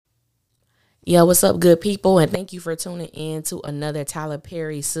Yo, what's up, good people? And thank you for tuning in to another Tyler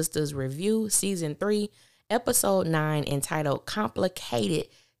Perry Sistas review, season 3, episode 9, entitled Complicated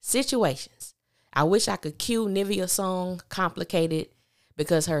Situations. I wish I could cue Nivea's song, Complicated,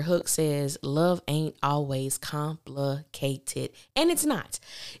 because her hook says, love ain't always complicated. And it's not.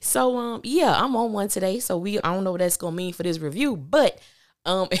 So, yeah, I'm on one today. So I don't know what that's going to mean for this review. But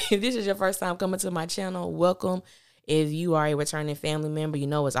if this is your first time coming to my channel, welcome. If you are a returning family member, you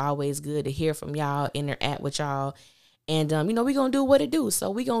know it's always good to hear from y'all, interact with y'all. And, we're going to do what it do. So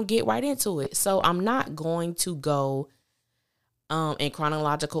we're going to get right into it. So I'm not going to go in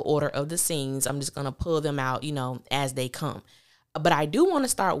chronological order of the scenes. I'm just going to pull them out, as they come. But I do want to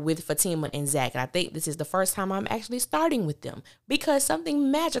start with Fatima and Zach. And I think this is the first time I'm actually starting with them because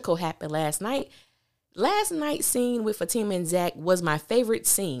something magical happened last night. Last night's scene with Fatima and Zach was my favorite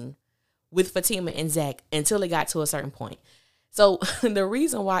scene with Fatima and Zach until it got to a certain point. So the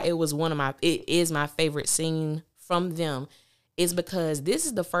reason why it is my favorite scene from them is because this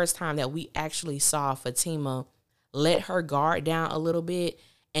is the first time that we actually saw Fatima let her guard down a little bit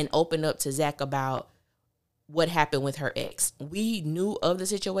and open up to Zach about what happened with her ex. We knew of the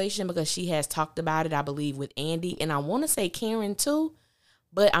situation because she has talked about it, I believe, with Andy. And I want to say Karen too,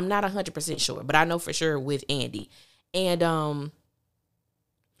 but I'm not 100% sure. But I know for sure with Andy. And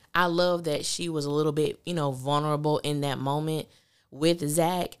I love that she was a little bit, vulnerable in that moment with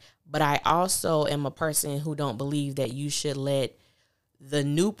Zach. But I also am a person who don't believe that you should let the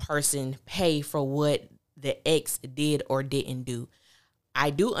new person pay for what the ex did or didn't do. I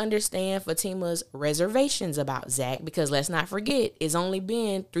do understand Fatima's reservations about Zach because let's not forget, it's only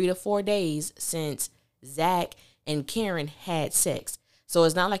been 3 to 4 days since Zach and Karen had sex. So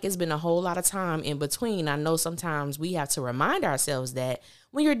it's not like it's been a whole lot of time in between. I know sometimes we have to remind ourselves that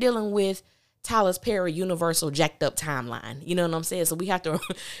when you're dealing with Tyler Perry universal jacked up timeline, you know what I'm saying? So we got to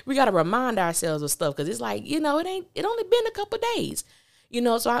remind ourselves of stuff because it's like, it only been a couple days,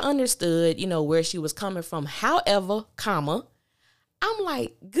 so I understood, where she was coming from. However, I'm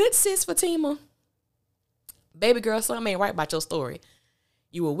like, good sis Fatima, baby girl, something ain't right about your story.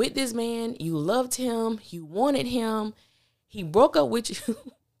 You were with this man, you loved him, you wanted him. He broke up with you.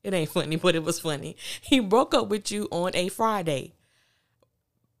 It ain't funny, but it was funny. He broke up with you on a Friday.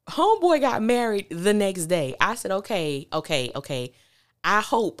 Homeboy got married the next day. I said, okay. I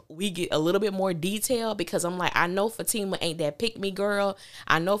hope we get a little bit more detail because I'm like, I know Fatima ain't that pick-me girl.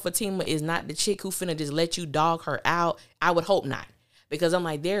 I know Fatima is not the chick who finna just let you dog her out. I would hope not. Because I'm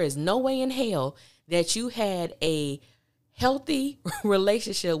like, there is no way in hell that you had a healthy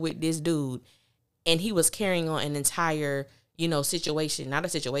relationship with this dude and he was carrying on an entire situation, not a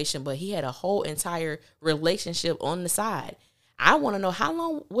situation, but he had a whole entire relationship on the side. I want to know how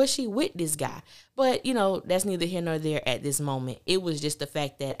long was she with this guy? But, that's neither here nor there at this moment. It was just the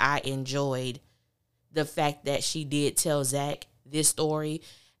fact that I enjoyed the fact that she did tell Zach this story.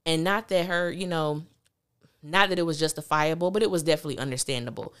 And not that not that it was justifiable, but it was definitely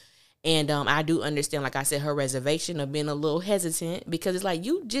understandable. And I do understand, like I said, her reservation of being a little hesitant because it's like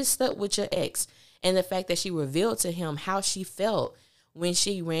you just stuck with your ex. And the fact that she revealed to him how she felt when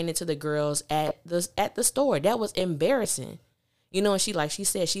she ran into the girls at the store. That was embarrassing. And she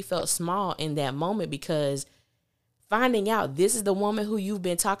said she felt small in that moment because finding out this is the woman who you've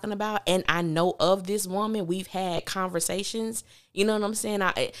been talking about and I know of this woman, we've had conversations. You know what I'm saying?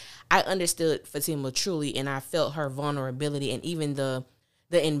 I understood Fatima truly and I felt her vulnerability and even the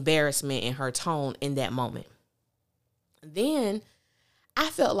embarrassment in her tone in that moment. Then I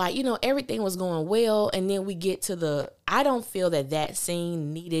felt like, everything was going well. And then we get to I don't feel that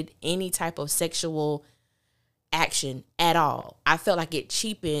scene needed any type of sexual action at all. I felt like it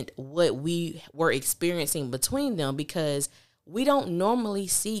cheapened what we were experiencing between them because we don't normally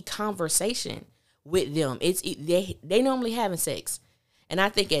see conversation with them. They normally having sex. And I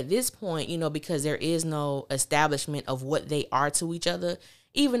think at this point, because there is no establishment of what they are to each other,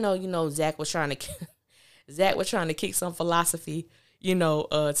 even though, Zach was trying to kick some philosophy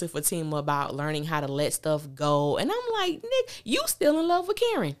to Fatima about learning how to let stuff go. And I'm like, Nick, you still in love with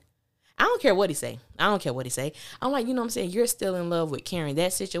Karen. I don't care what he say. I'm like, what I'm saying? You're still in love with Karen.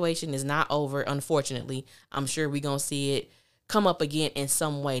 That situation is not over, unfortunately. I'm sure we're going to see it come up again in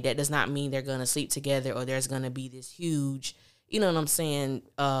some way. That does not mean they're going to sleep together or there's going to be this huge,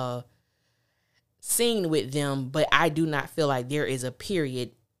 scene with them. But I do not feel like there is a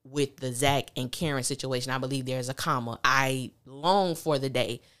period with the Zach and Karen situation. I believe there's a comma. I long for the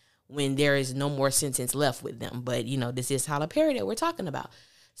day when there is no more sentence left with them. But, this is Tyler Perry that we're talking about.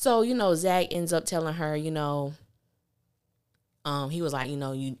 So, Zach ends up telling her, he was like,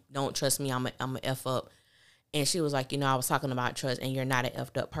 you don't trust me, I'm a F up. And she was like, I was talking about trust and you're not an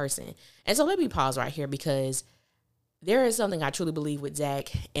effed up person. And so let me pause right here because there is something I truly believe with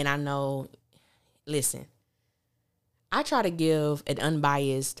Zach. And I know, listen, I try to give an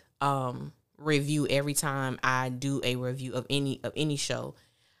unbiased review every time I do a review of any show.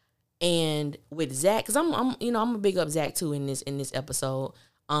 And with Zach, because I'm a big up Zach too in this episode.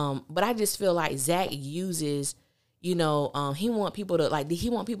 But I just feel like Zach uses, he want people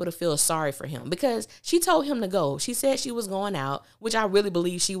to feel sorry for him because she told him to go. She said she was going out, which I really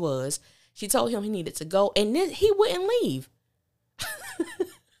believe she was. She told him he needed to go, and then he wouldn't leave.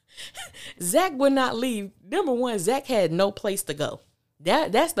 Zach would not leave. Number one, Zach had no place to go.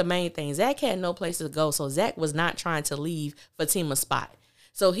 That's the main thing. Zach had no place to go, so Zach was not trying to leave Fatima's spot.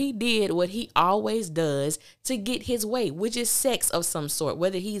 So he did what he always does to get his way, which is sex of some sort,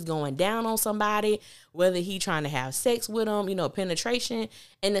 whether he's going down on somebody, whether he's trying to have sex with them, penetration.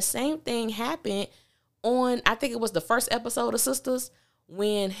 And the same thing happened on, I think it was the first episode of Sistas,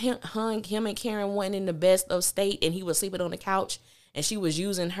 when him and Karen weren't in the best of state and he was sleeping on the couch and she was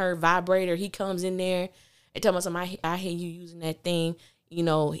using her vibrator. He comes in there and tells him, I hear you using that thing.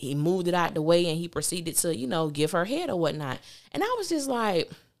 He moved it out the way and he proceeded to, give her head or whatnot. And I was just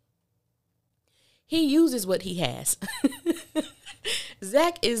like, he uses what he has.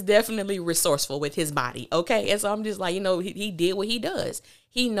 Zach is definitely resourceful with his body, okay? And so I'm just like, he did what he does.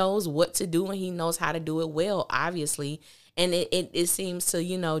 He knows what to do and he knows how to do it well, obviously. And it seems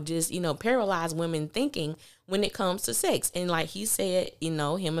to, just, paralyze women thinking when it comes to sex. And like he said, him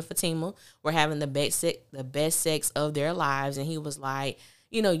and Fatima were having the best sex of their lives. And he was like,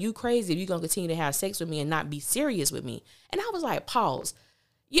 you crazy if you're going to continue to have sex with me and not be serious with me. And I was like, pause.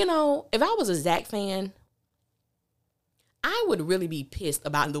 If I was a Zach fan, I would really be pissed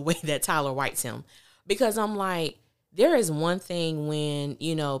about the way that Tyler writes him. Because I'm like, there is one thing when,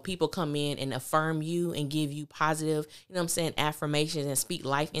 people come in and affirm you and give you positive, affirmations and speak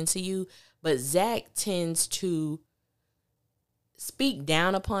life into you. But Zach tends to speak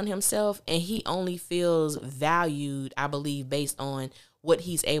down upon himself and he only feels valued, I believe, based on what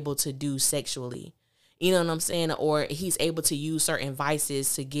he's able to do sexually. You know what I'm saying? Or he's able to use certain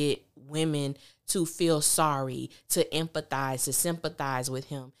vices to get women to feel sorry, to empathize, to sympathize with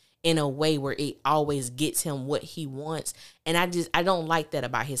him in a way where it always gets him what he wants. And I don't like that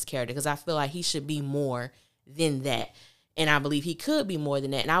about his character because I feel like he should be more than that. And I believe he could be more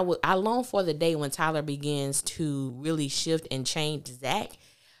than that. And I long for the day when Tyler begins to really shift and change Zach,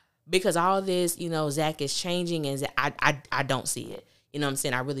 because all this, Zach is changing and I don't see it. You know what I'm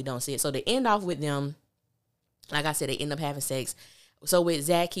saying? I really don't see it. So to end off with them, like I said, they end up having sex. So with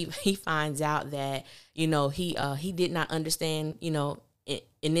Zach, he finds out that, he did not understand,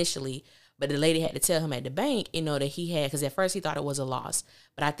 initially, but the lady had to tell him at the bank, that he had, because at first he thought it was a loss,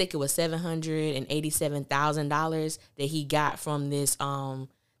 but I think it was $787,000 that he got from this,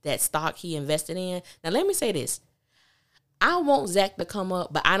 that stock he invested in. Now, let me say this. I want Zach to come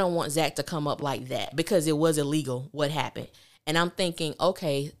up, but I don't want Zach to come up like that because it was illegal what happened. And I'm thinking,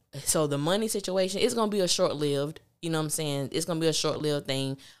 okay, so the money situation is going to be a short-lived, you know what I'm saying? It's going to be a short-lived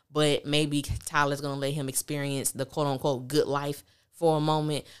thing, but maybe Tyler's going to let him experience the quote-unquote good life for a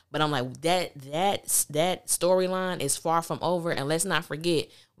moment. But I'm like, that storyline is far from over. And let's not forget,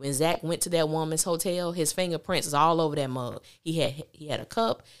 when Zach went to that woman's hotel, his fingerprints is all over that mug. He had a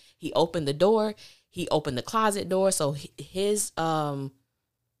cup. He opened the door. He opened the closet door. So his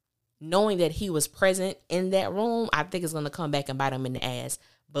knowing that he was present in that room, I think it's going to come back and bite him in the ass.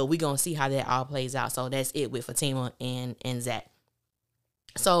 But we're going to see how that all plays out. So that's it with Fatima and Zach.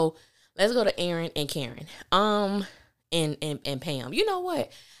 So let's go to Aaron and Karen. And Pam. You know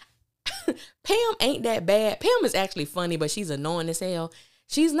what? Pam ain't that bad. Pam is actually funny, but she's annoying as hell.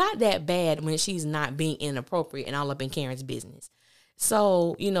 She's not that bad when she's not being inappropriate and all up in Karen's business.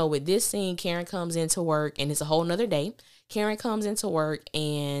 So, with this scene, Karen comes into work, and it's a whole nother day. Karen comes into work,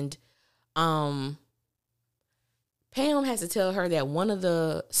 and Pam has to tell her that one of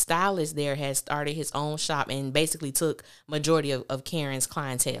the stylists there has started his own shop and basically took majority of Karen's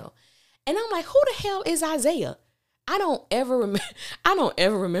clientele. And I'm like, who the hell is Isaiah? I don't ever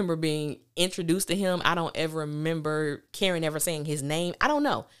remember being introduced to him. I don't ever remember Karen ever saying his name. I don't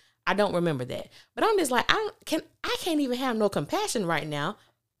know. I don't remember that. But I'm just like, I can't even have no compassion right now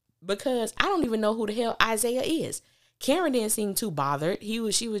because I don't even know who the hell Isaiah is. Karen didn't seem too bothered. She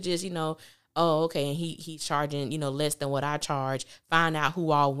was just, oh, okay, and he's charging, less than what I charge. Find out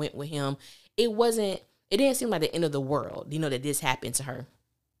who all went with him. It didn't seem like the end of the world, that this happened to her.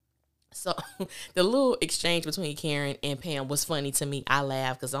 So the little exchange between Karen and Pam was funny to me. I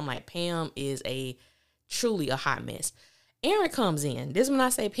laughed because I'm like, Pam is truly a hot mess. Aaron comes in. This is when I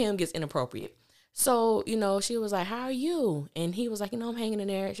say Pam gets inappropriate. So, she was like, how are you? And he was like, I'm hanging in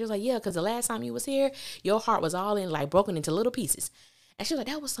there. She was like, yeah, because the last time you was here, your heart was all in, like, broken into little pieces. And she was like,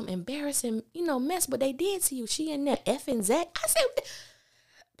 that was some embarrassing, mess, but they did to you. She and that effing Zach. I said,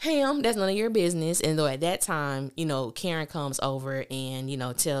 Pam, that's none of your business. And though at that time, Karen comes over and,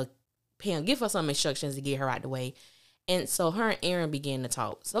 tell Pam, give her some instructions to get her out the way. And so her and Aaron began to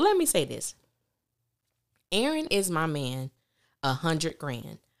talk. So let me say this. Aaron is my man, 100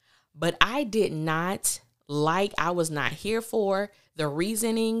 grand. But I did not I was not here for the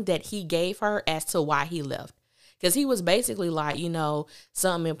reasoning that he gave her as to why he left. Because he was basically like,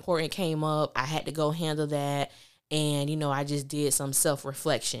 something important came up. I had to go handle that. And, I just did some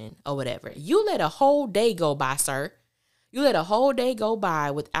self-reflection or whatever. You let a whole day go by, sir. You let a whole day go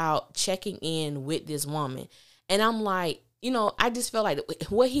by without checking in with this woman. And I'm like, I just felt like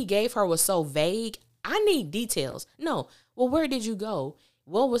what he gave her was so vague. I need details. No. Well, where did you go?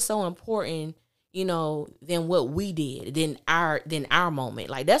 What was so important, than what we did, than our moment?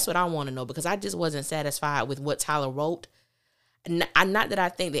 Like, that's what I want to know, because I just wasn't satisfied with what Tyler wrote. Not that I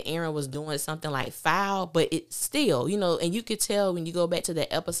think that Aaron was doing something like foul, but it still, and you could tell when you go back to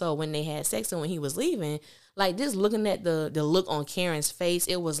that episode when they had sex and when he was leaving, like, just looking at the look on Karen's face,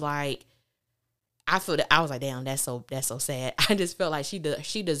 it was like, I was like, damn, that's so sad. I just felt like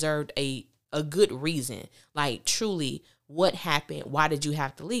she deserved a good reason. Like, truly, what happened? Why did you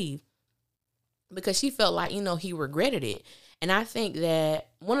have to leave? Because she felt like, he regretted it. And I think that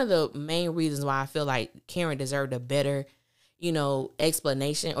one of the main reasons why I feel like Karen deserved a better,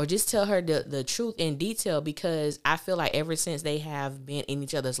 explanation, or just tell her the truth in detail, because I feel like ever since they have been in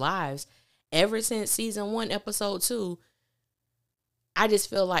each other's lives, ever since season 1, episode 2, I just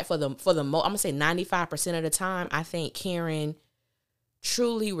feel like for the I'm gonna say 95% of the time, I think Karen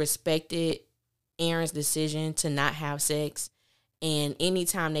truly respected Aaron's decision to not have sex, and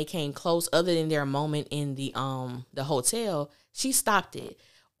anytime they came close, other than their moment in the hotel, she stopped it.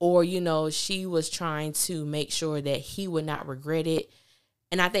 Or, she was trying to make sure that he would not regret it.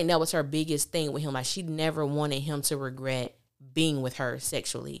 And I think that was her biggest thing with him. Like, she never wanted him to regret being with her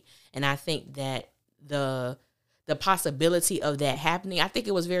sexually. And I think that the possibility of that happening, I think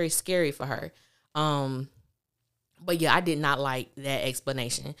it was very scary for her. But yeah, I did not like that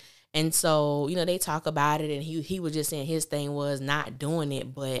explanation. And so, they talk about it, and he was just saying his thing was not doing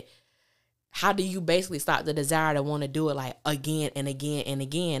it, but how do you basically stop the desire to want to do it, like, again and again and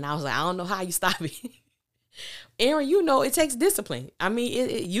again? I was like, I don't know how you stop it. Aaron, it takes discipline. I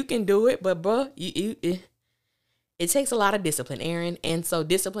mean, you can do it, but bro, it takes a lot of discipline, Aaron. And so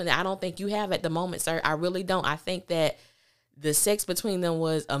discipline that I don't think you have at the moment, sir. I really don't. I think that the sex between them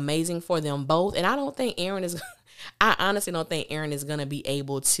was amazing for them both. And I don't think I honestly don't think Aaron is going to be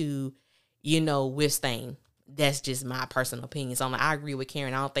able to, withstand. That's just my personal opinion. So I agree with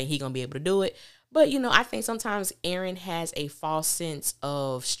Karen. I don't think he's going to be able to do it. But, I think sometimes Aaron has a false sense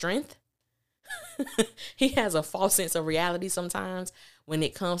of strength. He has a false sense of reality sometimes when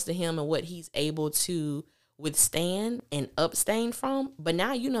it comes to him and what he's able to withstand and abstain from. But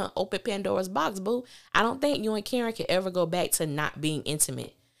now, open Pandora's box, boo. I don't think you and Karen can ever go back to not being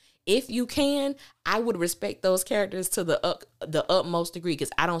intimate. If you can, I would respect those characters to the utmost degree,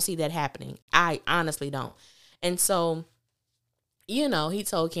 because I don't see that happening. I honestly don't. And so, he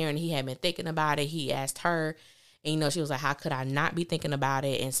told Karen he had been thinking about it. He asked her, and, she was like, how could I not be thinking about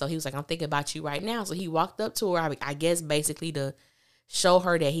it? And so he was like, I'm thinking about you right now. So he walked up to her, I guess basically to show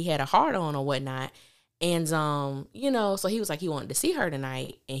her that he had a heart on or whatnot. And, so he was like, he wanted to see her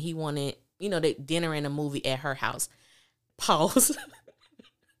tonight, and he wanted, the dinner and a movie at her house. Pause.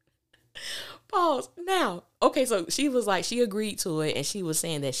 Pause. Now, okay, so she was like, she agreed to it, and she was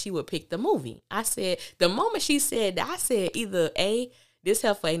saying that she would pick the movie. I said, the moment she said that, I said either A, this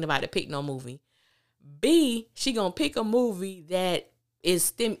heifer ain't about to pick no movie. B, she gonna pick a movie that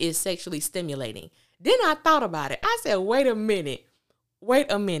is sexually stimulating. Then I thought about it. I said, wait a minute.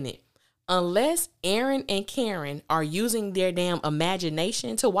 Unless Aaron and Karen are using their damn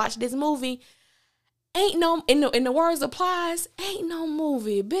imagination to watch this movie, ain't no, in the words of Plies, ain't no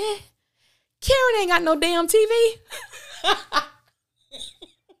movie, bitch. Karen ain't got no damn TV. I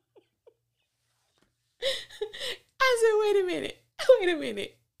said, wait a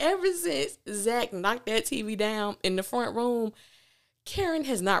minute. Ever since Zach knocked that TV down in the front room, Karen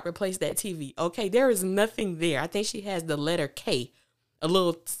has not replaced that TV. Okay, there is nothing there. I think she has the letter K, a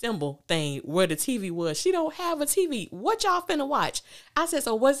little symbol thing where the TV was. She don't have a TV. What y'all finna watch? I said,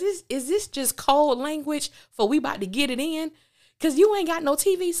 so is this just cold language for we about to get it in? Because you ain't got no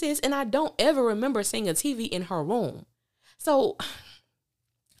TV, sis, and I don't ever remember seeing a TV in her room. So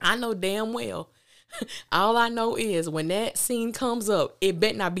I know damn well All I know is when that scene comes up, it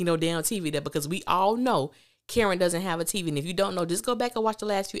better not be no damn TV there, because we all know Karen doesn't have a TV. And if you don't know, just go back and watch the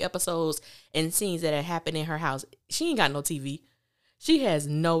last few episodes and scenes that have happened in her house. She ain't got no TV. She has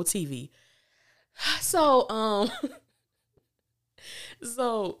no TV. So,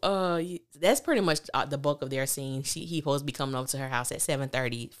 that's pretty much the bulk of their scene. He supposed to be coming over to her house at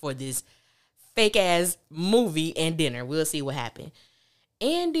 7:30 for this fake ass movie and dinner. We'll see what happened.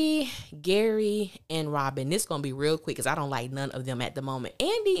 Andy, Gary, and Robin. This is going to be real quick because I don't like none of them at the moment.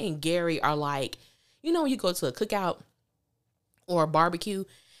 Andy and Gary are like, you know, you go to a cookout or a barbecue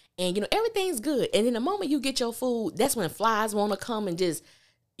and, you know, everything's good. And then the moment you get your food, that's when flies want to come and just,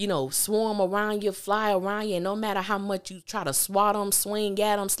 you know, swarm around you, fly around you. And no matter how much you try to swat them, swing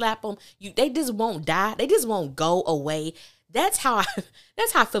at them, slap them, they just won't die. They just won't go away. That's how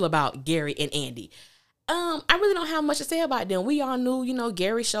I feel about Gary and Andy. I really don't have much to say about them. We all knew, you know,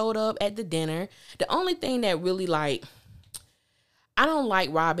 Gary showed up at the dinner. The only thing that really, like, I don't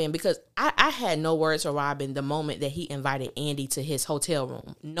like Robin because I had no words for Robin the moment that he invited Andy to his hotel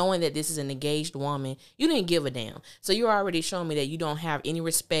room. Knowing that this is an engaged woman, you didn't give a damn. So you're already showing me that you don't have any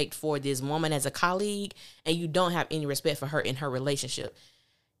respect for this woman as a colleague, and you don't have any respect for her in her relationship.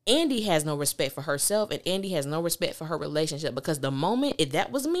 Andy has no respect for herself, and Andy has no respect for her relationship, because the moment, if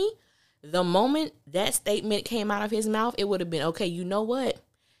that was me, the moment that statement came out of his mouth, it would have been, okay, you know what?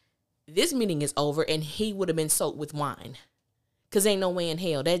 This meeting is over, and he would have been soaked with wine. Because ain't no way in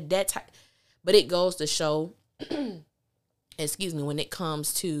hell. But it goes to show, excuse me, when it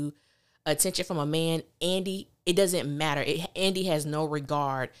comes to attention from a man, Andy, it doesn't matter. Andy has no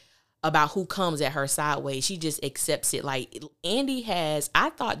regard about who comes at her sideways. She just accepts it. Like, Andy has, I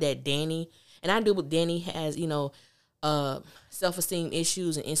thought that Danny, and I do, but Danny has, you know, self-esteem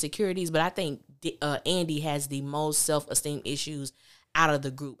issues and insecurities, but I think Andy has the most self-esteem issues out of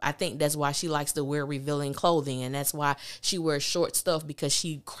the group. I think that's why she likes to wear revealing clothing, and that's why she wears short stuff, because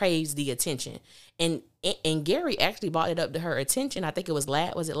she craves the attention. And Gary actually brought it up to her attention. I think it was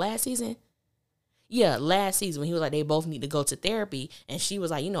last season? Yeah, last season, when he was like, they both need to go to therapy, and she was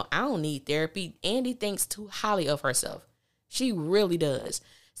like, you know, I don't need therapy. Andy thinks too highly of herself. She really does.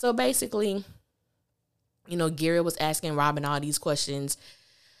 So basically, you know, Gary was asking Robin all these questions.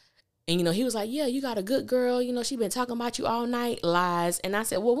 And, you know, he was like, yeah, you got a good girl. You know, she been talking about you all night. Lies. And I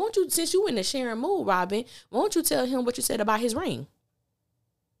said, well, won't you, since you in the sharing mood, Robin, won't you tell him what you said about his ring?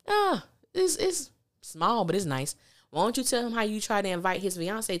 It's small, but it's nice. Won't you tell him how you tried to invite his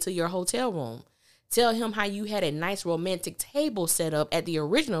fiance to your hotel room? Tell him how you had a nice romantic table set up at the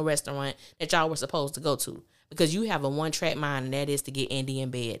original restaurant that y'all were supposed to go to. Because you have a one-track mind, and that is to get Andy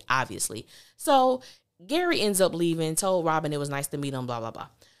in bed, obviously. So Gary ends up leaving, told Robin it was nice to meet him, blah, blah, blah.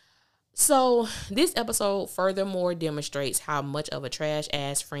 So this episode furthermore demonstrates how much of a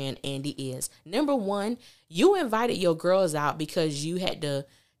trash-ass friend Andy is. Number one, you invited your girls out because you had to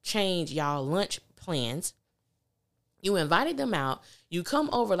change y'all lunch plans. You invited them out. You come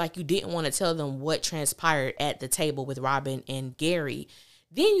over like you didn't want to tell them what transpired at the table with Robin and Gary.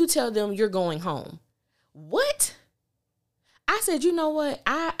 Then you tell them you're going home. What? I said, you know what?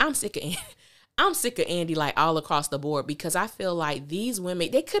 I'm sick of Andy. I'm sick of Andy, like, all across the board, because I feel like these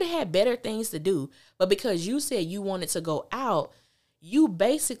women, they could have had better things to do. But because you said you wanted to go out, you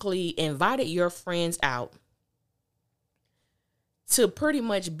basically invited your friends out to pretty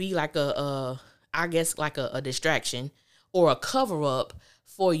much be like a distraction or a cover up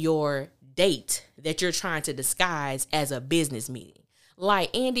for your date that you're trying to disguise as a business meeting.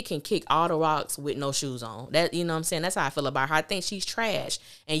 Like, Andy can kick all the rocks with no shoes on. That, you know what I'm saying? That's how I feel about her. I think she's trash.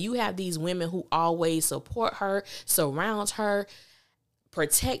 And you have these women who always support her, surround her,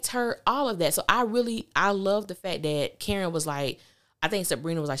 protect her, all of that. So I love the fact that Karen was like, I think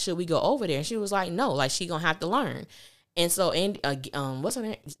Sabrina was like, should we go over there? And she was like, no, like, she gonna have to learn. And so, what's her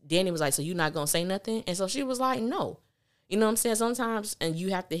name? Danny was like, so you not gonna say nothing? And so she was like, no. You know what I'm saying? Sometimes, and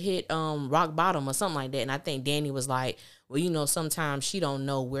you have to hit rock bottom or something like that. And I think Danny was like, well, you know, sometimes she don't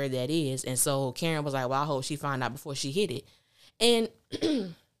know where that is. And so Karen was like, well, I hope she find out before she hit it.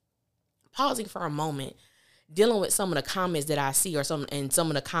 And pausing for a moment, dealing with some of the comments that I see, some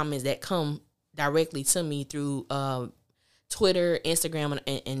of the comments that come directly to me through Twitter, Instagram,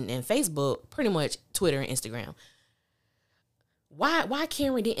 and Facebook, pretty much Twitter and Instagram. Why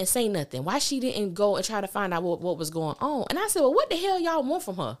Karen didn't say nothing? Why she didn't go and try to find out what was going on? And I said, well, what the hell y'all want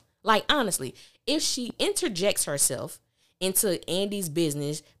from her? Like, honestly, if she interjects herself into Andy's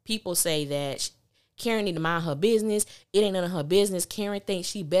business, people say that Karen need to mind her business. It ain't none of her business. Karen thinks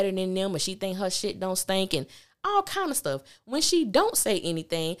she better than them, or she think her shit don't stink, and all kind of stuff. When she don't say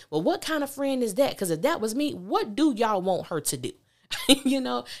anything, well, what kind of friend is that? Because if that was me, what do y'all want her to do?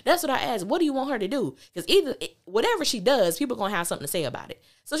 That's what I asked. What do you want her to do? Because whatever she does, people going to have something to say about it.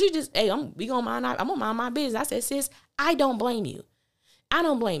 So she just, hey, I'm going to mind my business. I said, sis, I don't blame you. I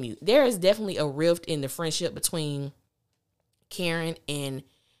don't blame you. There is definitely a rift in the friendship between Karen and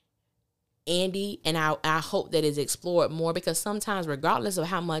Andy, and I hope that is explored more, because sometimes, regardless of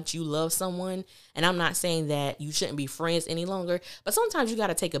how much you love someone, and I'm not saying that you shouldn't be friends any longer, but sometimes you got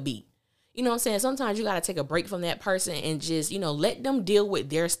to take a beat. You know what I'm saying? Sometimes you got to take a break from that person and just, let them deal with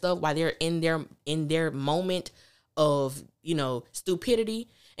their stuff while they're in their moment of, stupidity,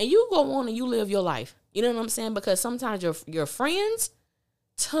 and you go on and you live your life. You know what I'm saying? Because sometimes your friends,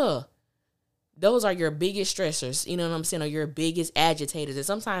 those are your biggest stressors, you know what I'm saying, or your biggest agitators. And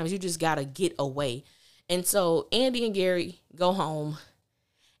sometimes you just got to get away. And so Andy and Gary go home.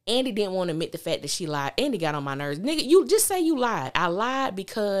 Andy didn't want to admit the fact that she lied. Andy got on my nerves. Nigga, you just say you lied. I lied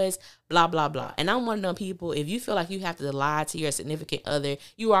because blah, blah, blah. And I'm one of them people, if you feel like you have to lie to your significant other,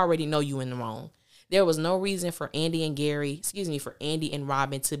 you already know you in the wrong. There was no reason for Andy and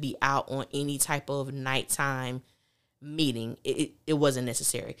Robin to be out on any type of nighttime meeting. It wasn't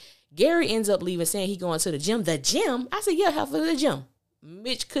necessary. Gary ends up leaving, saying he going to the gym. The gym? I said, yeah, hell for the gym.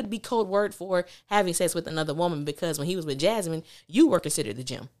 Which could be code word for having sex with another woman, because when he was with Jasmine, you were considered the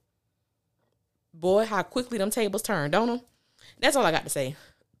gym. Boy, how quickly them tables turned, don't them? That's all I got to say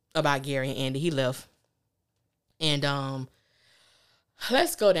about Gary and Andy. He left. And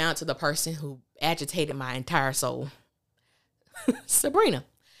let's go down to the person who agitated my entire soul. Sabrina.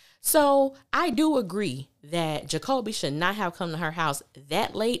 So I do agree that Jacoby should not have come to her house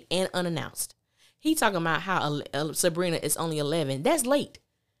that late and unannounced. He talking about how Sabrina is only 11. That's late.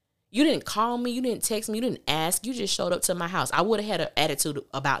 You didn't call me. You didn't text me. You didn't ask. You just showed up to my house. I would have had an attitude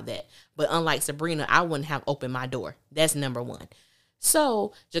about that. But unlike Sabrina, I wouldn't have opened my door. That's number one.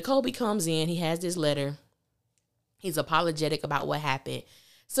 So Jacoby comes in. He has this letter. He's apologetic about what happened.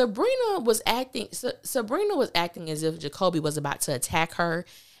 Sabrina was acting as if Jacoby was about to attack her,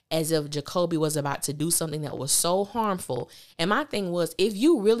 as if Jacoby was about to do something that was so harmful. And my thing was, if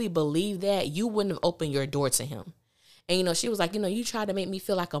you really believe that, you wouldn't have opened your door to him. And, she was like, you tried to make me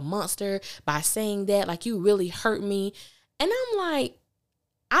feel like a monster by saying that, like you really hurt me. And I'm like,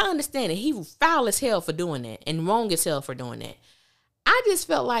 I understand it. He foul as hell for doing that and wrong as hell for doing that. I just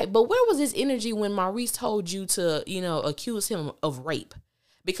felt like, but where was his energy when Maurice told you to, accuse him of rape?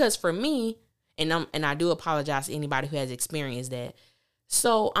 Because for me, and I do apologize to anybody who has experienced that.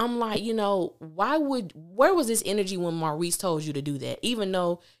 So I'm like, where was this energy when Maurice told you to do that? Even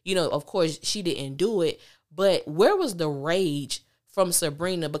though, of course she didn't do it, but where was the rage from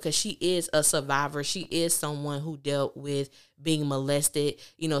Sabrina? Because she is a survivor. She is someone who dealt with being molested,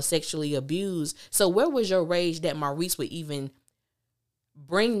 sexually abused. So where was your rage that Maurice would even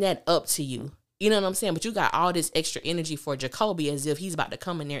bring that up to you? You know what I'm saying? But you got all this extra energy for Jacoby as if he's about to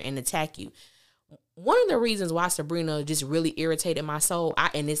come in there and attack you. One of the reasons why Sabrina just really irritated my soul,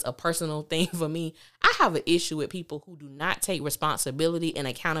 and it's a personal thing for me, I have an issue with people who do not take responsibility and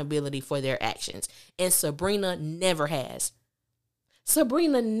accountability for their actions. And Sabrina never has.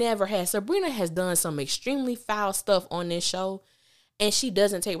 Sabrina has done some extremely foul stuff on this show, and she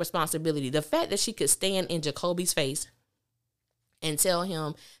doesn't take responsibility. The fact that she could stand in Jacoby's face and tell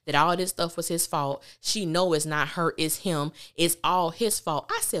him that all this stuff was his fault. She know it's not her, it's him. It's all his fault.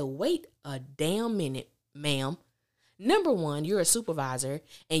 I said, wait a damn minute, ma'am. Number one, you're a supervisor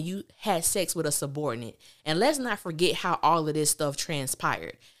and you had sex with a subordinate. And let's not forget how all of this stuff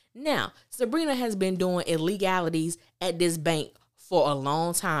transpired. Now, Sabrina has been doing illegalities at this bank for a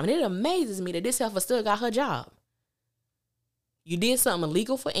long time. And it amazes me that this heifer still got her job. You did something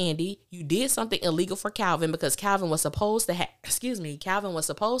illegal for Andy. You did something illegal for Calvin, because Calvin was supposed to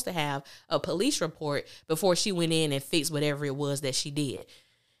have a police report before she went in and fixed whatever it was that she did.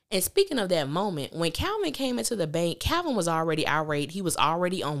 And speaking of that moment, when Calvin came into the bank, Calvin was already irate. He was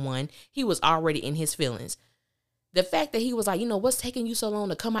already on one. He was already in his feelings. The fact that he was like, what's taking you so long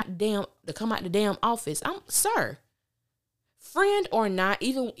to come out the damn office? Sir. Friend or not,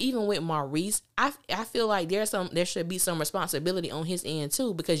 even with Maurice, I feel like there should be some responsibility on his end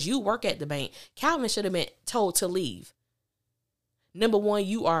too, because you work at the bank. Calvin should have been told to leave. Number one,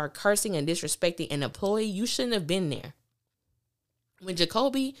 you are cursing and disrespecting an employee. You shouldn't have been there. When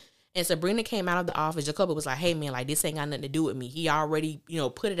Jacoby and Sabrina came out of the office, Jacoby was like, hey man, like this ain't got nothing to do with me. He already,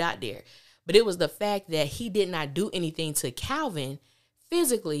 put it out there. But it was the fact that he did not do anything to Calvin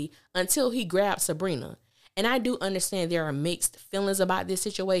physically until he grabbed Sabrina. And I do understand there are mixed feelings about this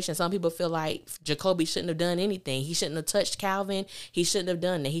situation. Some people feel like Jacoby shouldn't have done anything. He shouldn't have touched Calvin. He shouldn't have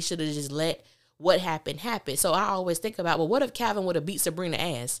done that. He should have just let what happened happen. So I always think about, well, what if Calvin would have beat Sabrina's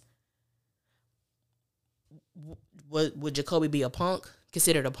ass? would Jacoby be a punk?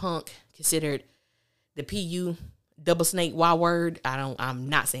 Considered a punk? Considered the PU double snake Y word? I'm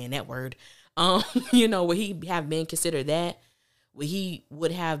not saying that word. Would he have been considered that?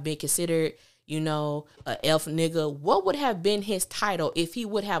 Would have been considered, a elf nigga? What would have been his title if he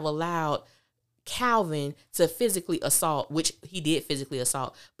would have allowed Calvin to physically assault, which he did physically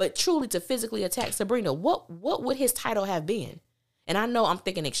assault, but truly to physically attack Sabrina? What would his title have been? And I know I'm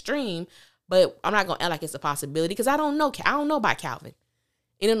thinking extreme, but I'm not gonna act like it's a possibility because I don't know about Calvin.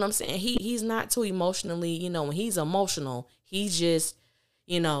 You know what I'm saying? He's not too emotionally, when he's emotional, he's just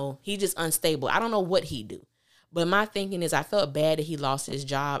unstable. I don't know what he do. But my thinking is I felt bad that he lost his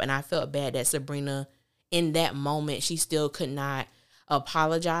job, and I felt bad that Sabrina, in that moment, she still could not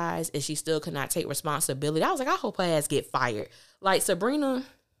apologize and she still could not take responsibility. I was like, I hope her ass get fired. Like, Sabrina,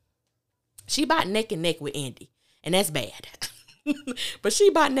 she about neck and neck with Andy, and that's bad. But she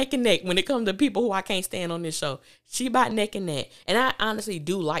about neck and neck when it comes to people who I can't stand on this show. She about neck and neck. And I honestly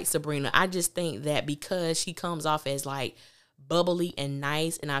do like Sabrina. I just think that because she comes off as like bubbly and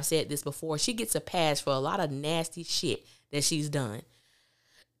nice, and I've said this before, she gets a pass for a lot of nasty shit that she's done.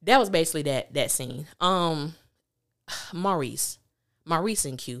 That was basically that scene. Maurice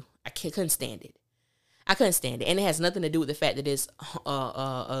and Q, couldn't stand it. I couldn't stand it. And it has nothing to do with the fact that it's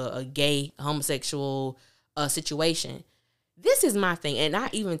a gay, homosexual situation. This is my thing, and I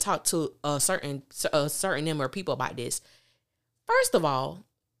even talked to a certain number of people about this. First of all,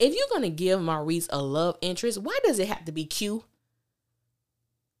 if you're going to give Maurice a love interest, why does it have to be Q?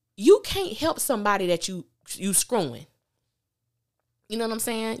 You can't help somebody that you screwing. You know what I'm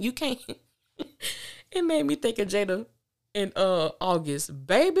saying? You can't. It made me think of Jada in August.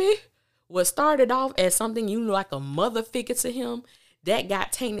 Baby, what started off as something like a mother figure to him, that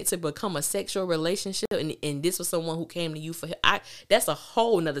got tainted to become a sexual relationship, and this was someone who came to you for him. That's a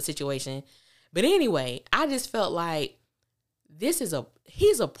whole nother situation. But anyway, I just felt like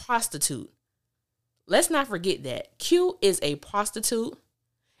he's a prostitute. Let's not forget that. Q is a prostitute,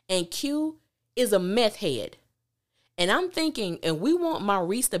 and Q is a meth head. And I'm thinking, and we want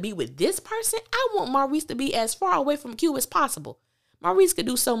Maurice to be with this person, I want Maurice to be as far away from Q as possible. Maurice could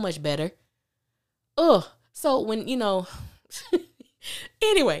do so much better. So when,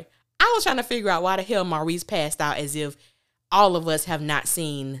 anyway, I was trying to figure out why the hell Maurice passed out, as if all of us have not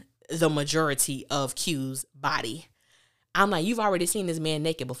seen the majority of Q's body. I'm like, you've already seen this man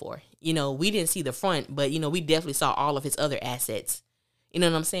naked before. We didn't see the front, but, we definitely saw all of his other assets. You know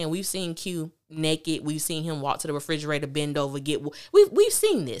what I'm saying? We've seen Q naked. We've seen him walk to the refrigerator, bend over, we've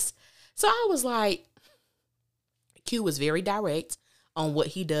seen this. So I was like, Q was very direct on what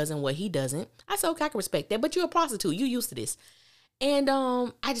he does and what he doesn't. I said, okay, I can respect that, but you're a prostitute. You used to this. And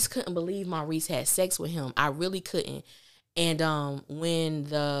I just couldn't believe Maurice had sex with him. I really couldn't. And when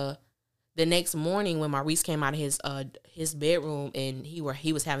the next morning, when Maurice came out of his bedroom and he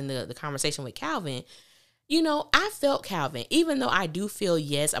was having the conversation with Calvin, I felt Calvin. Even though I do feel,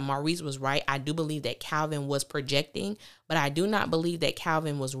 yes, Maurice was right. I do believe that Calvin was projecting, but I do not believe that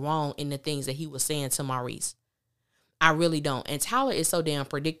Calvin was wrong in the things that he was saying to Maurice. I really don't. And Tyler is so damn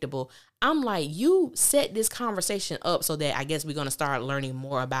predictable. I'm like, you set this conversation up so that I guess we're going to start learning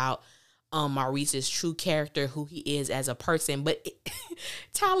more about Maurice's true character, who he is as a person. But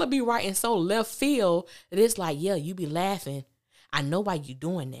Tyler be writing so left field that it's like, yeah, you be laughing. I know why you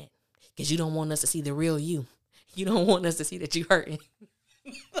doing that. Because you don't want us to see the real you. You don't want us to see that you hurting.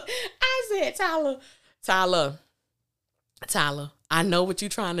 I said, Tyler, I know what you're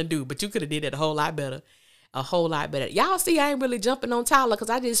trying to do, but you could have did it a whole lot better. A whole lot better. Y'all see, I ain't really jumping on Tyler because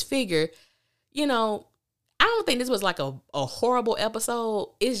I just figure, I don't think this was like a horrible episode.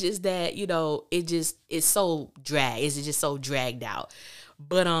 It's just that, it's so it's just so dragged out.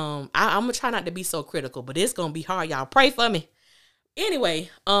 But I'm gonna try not to be so critical, but it's gonna be hard. Y'all pray for me. Anyway,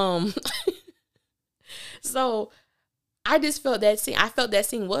 so I just felt that scene. I felt that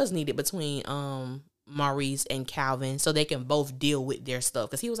scene was needed between Maurice and Calvin so they can both deal with their stuff.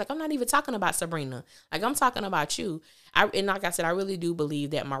 Because he was like, I'm not even talking about Sabrina. Like, I'm talking about you. And like I said, I really do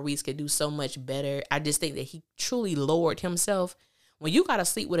believe that Maurice could do so much better. I just think that he truly lowered himself. When you got to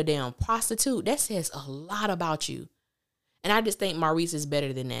sleep with a damn prostitute, that says a lot about you. And I just think Maurice is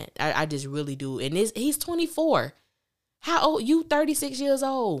better than that. I just really do. And he's 24. How old? You 36 years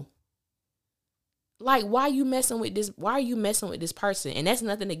old. Like, why are you messing with this? Why are you messing with this person? And that's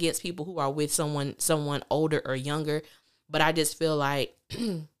nothing against people who are with someone older or younger. But I just feel like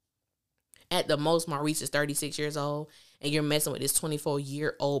at the most, Maurice is 36 years old and you're messing with this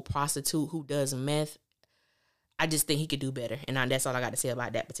 24-year-old prostitute who does meth. I just think he could do better. And that's all I got to say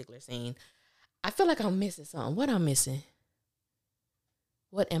about that particular scene. I feel like I'm missing something. What I'm missing?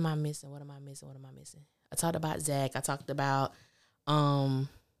 What am I missing? What am I missing? What am I missing? I talked about Zach. I talked about, I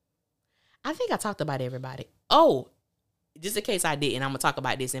think I talked about everybody. Oh, just in case I didn't, I'm gonna talk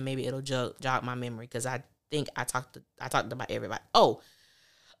about this and maybe it'll jog my memory because I think I talked about everybody. Oh,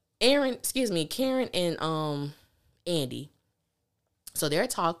 Karen and Andy. So they're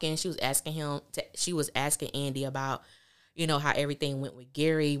talking. She was asking Andy about, how everything went with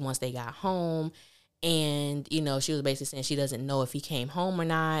Gary once they got home. And, she was basically saying she doesn't know if he came home or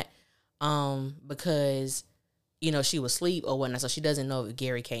not, because, she was asleep or whatnot. So she doesn't know if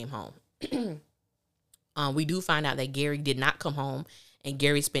Gary came home. We do find out that Gary did not come home, and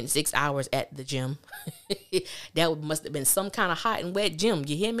Gary spent 6 hours at the gym. That must have been some kind of hot and wet gym.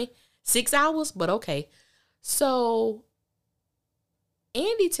 You hear me? 6 hours, but okay. So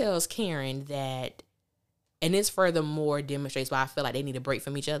Andy tells Karen that, and this furthermore demonstrates why I feel like they need a break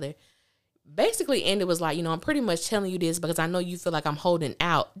from each other. Basically, Andy was like, I'm pretty much telling you this because I know you feel like I'm holding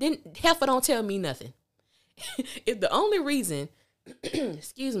out. Then Heifer don't tell me nothing. If the only reason,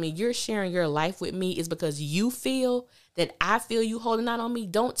 excuse me, you're sharing your life with me is because you feel that I feel you holding out on me,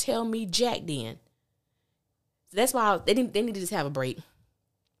 don't tell me jack then. So that's why they need to just have a break.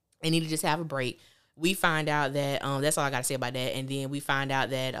 They need to just have a break. We find out that, that's all I got to say about that. And then we find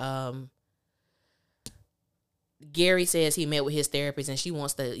out that Gary says he met with his therapist and she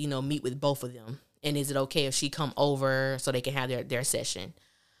wants to, meet with both of them. And is it okay if she come over so they can have their session?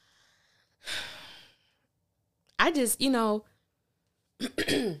 I just, let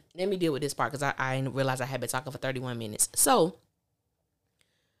me deal with this part because I didn't realize I had been talking for 31 minutes. So,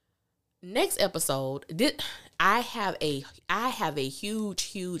 next episode, I have a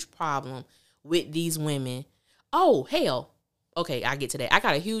huge problem with these women. Oh, hell. Okay, I get to that. I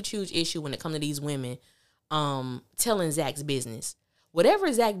got a huge issue when it comes to these women telling Zach's business.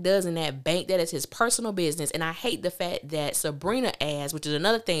 Whatever Zach does in that bank, that is his personal business. And I hate the fact that Sabrina ass, which is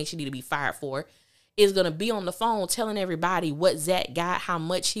another thing she need to be fired for, is going to be on the phone telling everybody what Zach got, how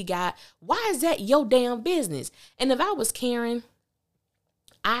much he got. Why is that your damn business? And if I was Karen,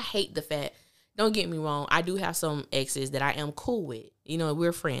 I hate the fact, don't get me wrong, I do have some exes that I am cool with.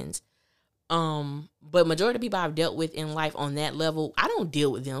 We're friends. But majority of people I've dealt with in life on that level, I don't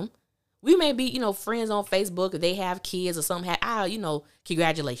deal with them. We may be, friends on Facebook if they have kids or something.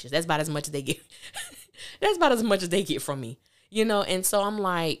 Congratulations. That's about as much as they get. That's about as much as they get from me. And so I'm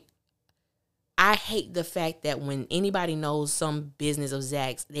like, I hate the fact that when anybody knows some business of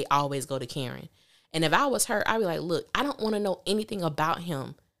Zach's, they always go to Karen. And if I was her, I'd be like, look, I don't want to know anything about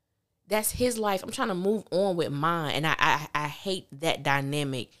him. That's his life. I'm trying to move on with mine. And I hate that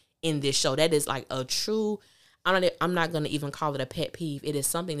dynamic in this show. That is like a true, I'm not going to even call it a pet peeve. It is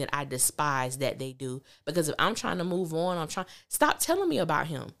something that I despise that they do. Because if I'm trying to move on, stop telling me about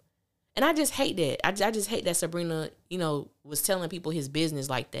him. And I just hate that. I just hate that Sabrina, was telling people his business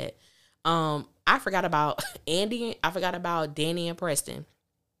like that. I forgot about Andy. I forgot about Danny and Preston.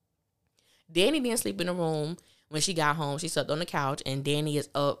 Danny didn't sleep in the room when she got home. She slept on the couch, and Danny is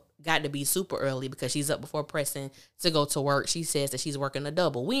up, got to be super early because she's up before Preston to go to work. She says that she's working a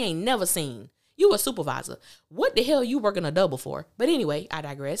double. We ain't never seen you a supervisor. What the hell you working a double for? But anyway, I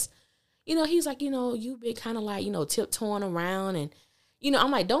digress. He's like, you've been kind of like, tiptoeing around, and,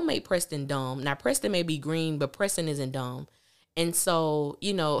 I'm like, don't make Preston dumb. Now, Preston may be green, but Preston isn't dumb. And so,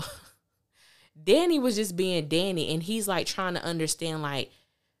 Danny was just being Danny, and he's like trying to understand like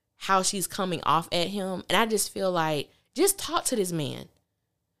how she's coming off at him. And I just feel like, just talk to this man.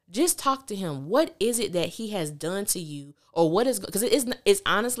 Just talk to him. What is it that he has done to you, or what is, because it's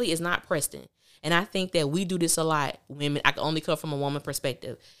honestly, it's not Preston. And I think that we do this a lot, women. I can only come from a woman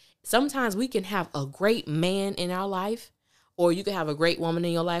perspective. Sometimes we can have a great man in our life, or you can have a great woman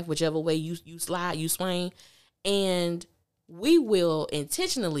in your life, whichever way you slide, you swing, and we will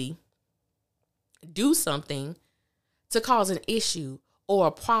intentionally do something to cause an issue or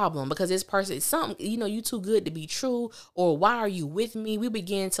a problem because this person is something, you too good to be true, or why are you with me? We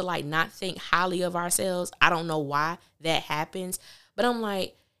begin to like not think highly of ourselves. I don't know why that happens, but I'm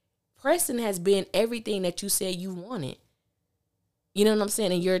like, Preston has been everything that you said you wanted. You know what I'm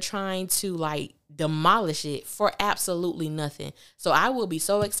saying? And you're trying to like demolish it for absolutely nothing. So I will be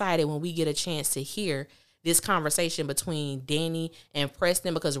so excited when we get a chance to hear this conversation between Danny and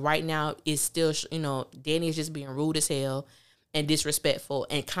Preston, because right now it's still, Danny is just being rude as hell and disrespectful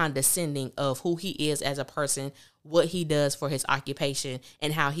and condescending of who he is as a person, what he does for his occupation,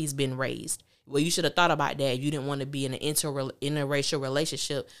 and how he's been raised. Well, you should have thought about that if you didn't want to be in an interracial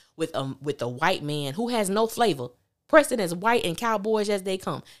relationship with a white man who has no flavor. Preston is white and cowboyish as they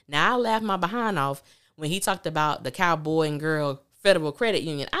come. Now, I laughed my behind off when he talked about the cowboy and girl Federal Credit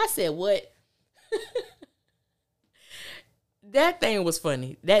Union. I said, what? That thing was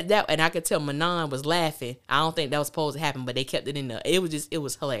funny. That and I could tell Manon was laughing. I don't think that was supposed to happen, but they kept it in there. It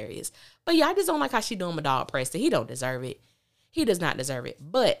was hilarious. But yeah, I just don't like how she doing my dog Preston. He don't deserve it. He does not deserve it.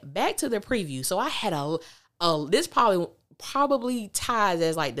 But back to the preview. So I had this probably ties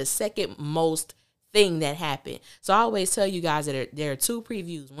as like the second most thing that happened. So I always tell you guys that there are two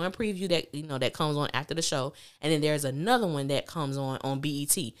previews. One preview that that comes on after the show, and then there's another one that comes on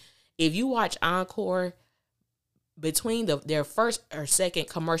BET. If you watch Encore, between their first or second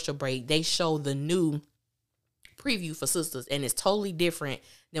commercial break, they show the new preview for Sistas, and it's totally different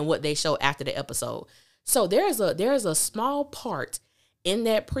than what they show after the episode. So there's a small part in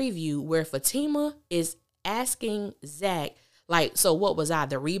that preview where Fatima is asking Zach, like, so what was I,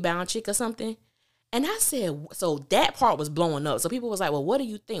 the rebound chick or something? And I said, so that part was blowing up. So people was like, well, what do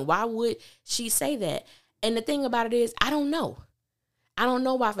you think? Why would she say that? And the thing about it is, I don't know. I don't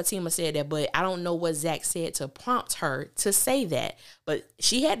know why Fatima said that, but I don't know what Zach said to prompt her to say that. But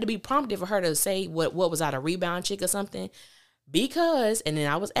she had to be prompted for her to say what was I, a rebound chick or something? Because, and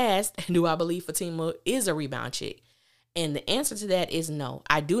then I was asked, do I believe Fatima is a rebound chick? And the answer to that is no.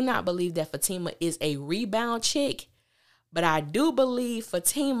 I do not believe that Fatima is a rebound chick, but I do believe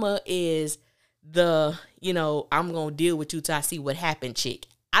Fatima is the, I'm going to deal with you till I see what happened chick.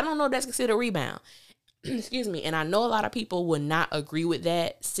 I don't know if that's considered a rebound. Excuse me. And I know a lot of people would not agree with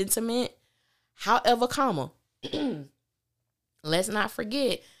that sentiment. However, let's not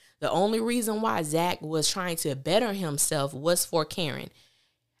forget, the only reason why Zach was trying to better himself was for Karen.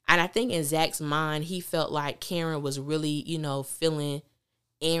 And I think in Zach's mind, he felt like Karen was really, feeling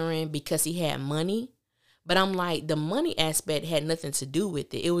Aaron because he had money. But I'm like, the money aspect had nothing to do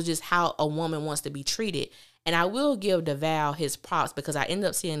with it. It was just how a woman wants to be treated. And I will give DeVal his props because I ended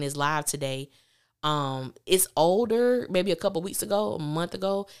up seeing this live today. It's older, maybe a couple weeks ago, a month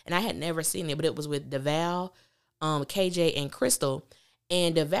ago, and I had never seen it, but it was with DeVal, KJ, and Crystal.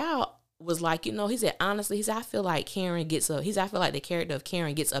 And DeVal was like, he said, honestly, he said, I feel like I feel like the character of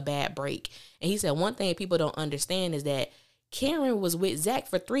Karen gets a bad break. And he said, one thing people don't understand is that Karen was with Zach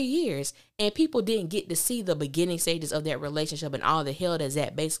for 3 years, and people didn't get to see the beginning stages of that relationship and all the hell that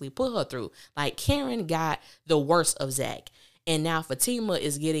Zach basically put her through. Like, Karen got the worst of Zach. And now Fatima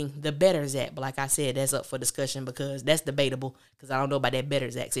is getting the better Zach. But like I said, that's up for discussion because that's debatable because I don't know about that better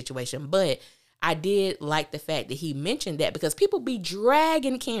Zach situation. But I did like the fact that he mentioned that because people be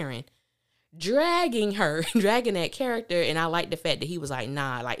dragging Karen, dragging that character. And I like the fact that he was like,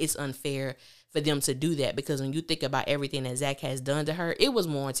 nah, like it's unfair for them to do that because when you think about everything that Zach has done to her, it was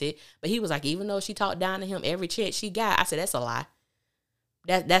warranted. But he was like, even though she talked down to him every chance she got, I said, that's a lie.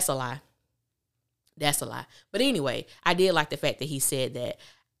 That's a lie. That's a lie. But anyway, I did like the fact that he said that.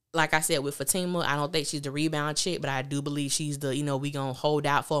 Like I said, with Fatima, I don't think she's the rebound chick, but I do believe she's the, we going to hold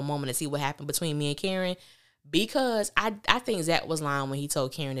out for a moment and see what happened between me and Karen. Because I think Zach was lying when he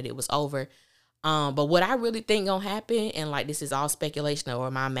told Karen that it was over. But what I really think going to happen, and like this is all speculation or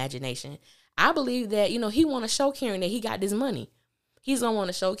my imagination, I believe that, he want to show Karen that he got this money. He's going to want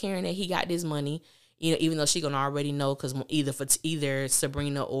to show Karen that he got this money, even though she going to already know because either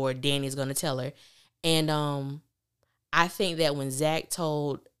Sabrina or Danny's going to tell her. And I think that when Zach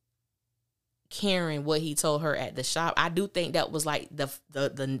told Karen what he told her at the shop, I do think that was like the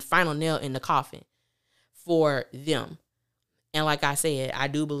final nail in the coffin for them. And like I said, I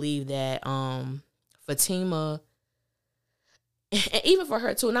do believe that Fatima, and even for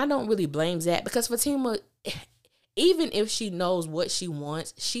her too, and I don't really blame Zach because Fatima, even if she knows what she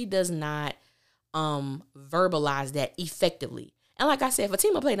wants, she does not verbalize that effectively. And like I said,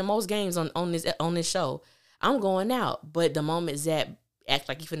 Fatima played the most games on this show. I'm going out. But the moment Zach acts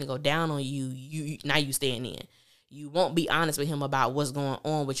like he's finna go down on you now you staying in. You won't be honest with him about what's going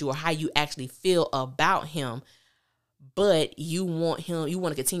on with you or how you actually feel about him. But you want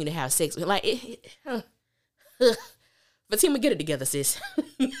to continue to have sex with him. Like, Fatima, get it together, sis.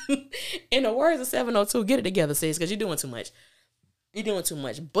 In the words of 702, get it together, sis, because you're doing too much. You're doing too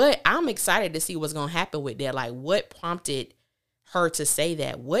much. But I'm excited to see what's going to happen with that. Like, what prompted her to say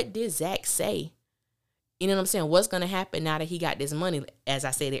that? What did Zach say? You know what I'm saying? What's going to happen now that he got this money? As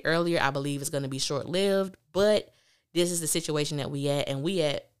I said it earlier, I believe it's going to be short-lived, but this is the situation that we at, and we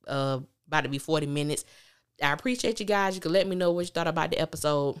at about to be 40 minutes. I appreciate you guys. You can let me know what you thought about the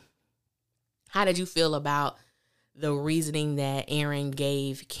episode. How did you feel about the reasoning that Aaron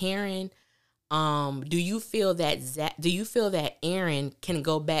gave Karen? Do you feel that Aaron can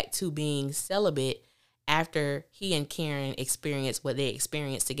go back to being celibate after he and Karen experienced what they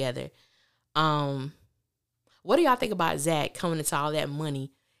experienced together? What do y'all think about Zach coming into all that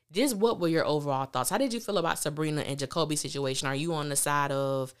money? Just what were your overall thoughts? How did you feel about Sabrina and Jacoby's situation? Are you on the side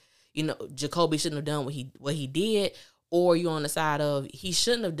of, Jacoby shouldn't have done what he did? or you on the side of he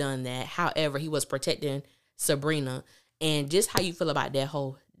shouldn't have done that. However, he was protecting Sabrina. And just how you feel about that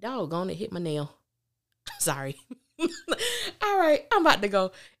whole doggone it hit my nail. Sorry. All right, I'm about to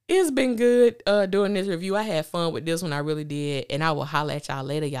go. It's been good doing this review. I had fun with this one. I really did. And I will holler at y'all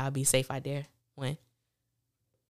later. Y'all be safe out there. One.